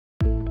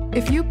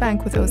If you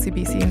bank with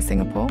OCBC in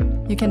Singapore,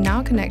 you can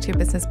now connect your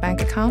business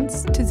bank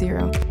accounts to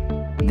Xero.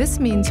 This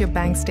means your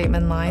bank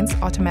statement lines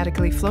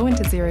automatically flow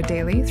into Xero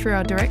daily through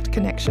our direct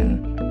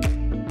connection.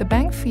 The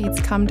bank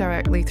feeds come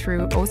directly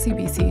through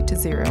OCBC to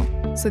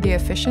Xero, so they're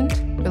efficient,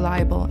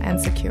 reliable, and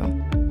secure.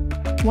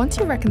 Once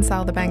you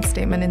reconcile the bank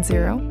statement in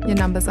Xero, your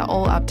numbers are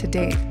all up to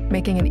date,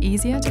 making it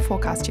easier to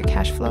forecast your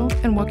cash flow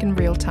and work in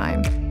real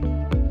time.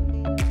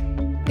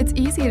 It's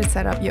easy to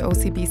set up your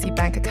OCBC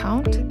bank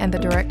account and the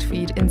direct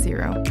feed in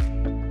Xero.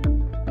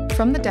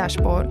 From the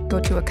dashboard, go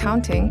to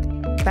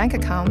Accounting, Bank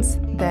Accounts,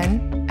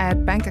 then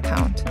Add Bank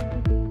Account.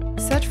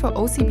 Search for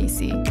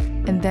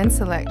OCBC and then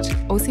select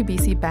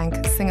OCBC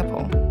Bank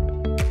Singapore.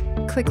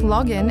 Click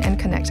Login and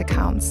Connect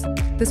Accounts.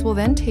 This will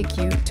then take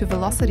you to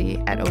Velocity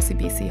at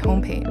OCBC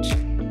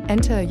homepage.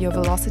 Enter your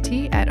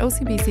Velocity at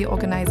OCBC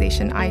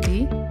Organization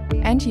ID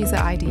and User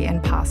ID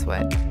and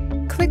password.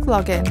 Click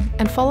Login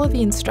and follow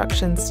the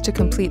instructions to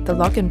complete the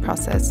login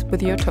process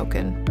with your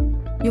token.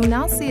 You'll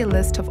now see a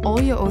list of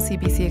all your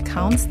OCBC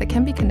accounts that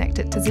can be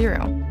connected to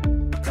Xero.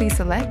 Please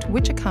select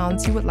which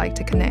accounts you would like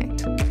to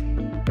connect.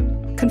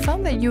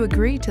 Confirm that you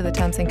agree to the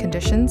terms and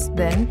conditions,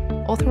 then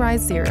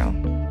authorize Xero.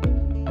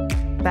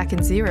 Back in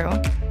Xero,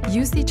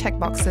 use the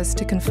checkboxes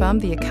to confirm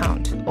the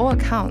account or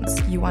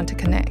accounts you want to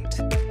connect.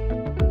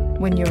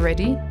 When you're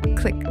ready,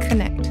 click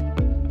Connect.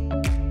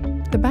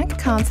 The bank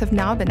accounts have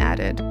now been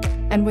added,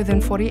 and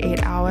within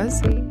 48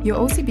 hours, your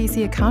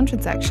OCBC account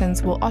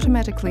transactions will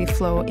automatically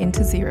flow into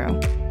Xero.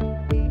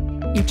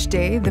 Each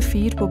day, the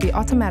feed will be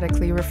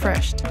automatically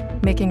refreshed,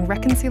 making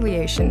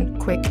reconciliation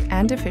quick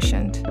and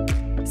efficient.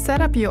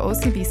 Set up your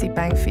OCBC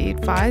bank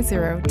feed via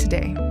Xero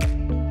today.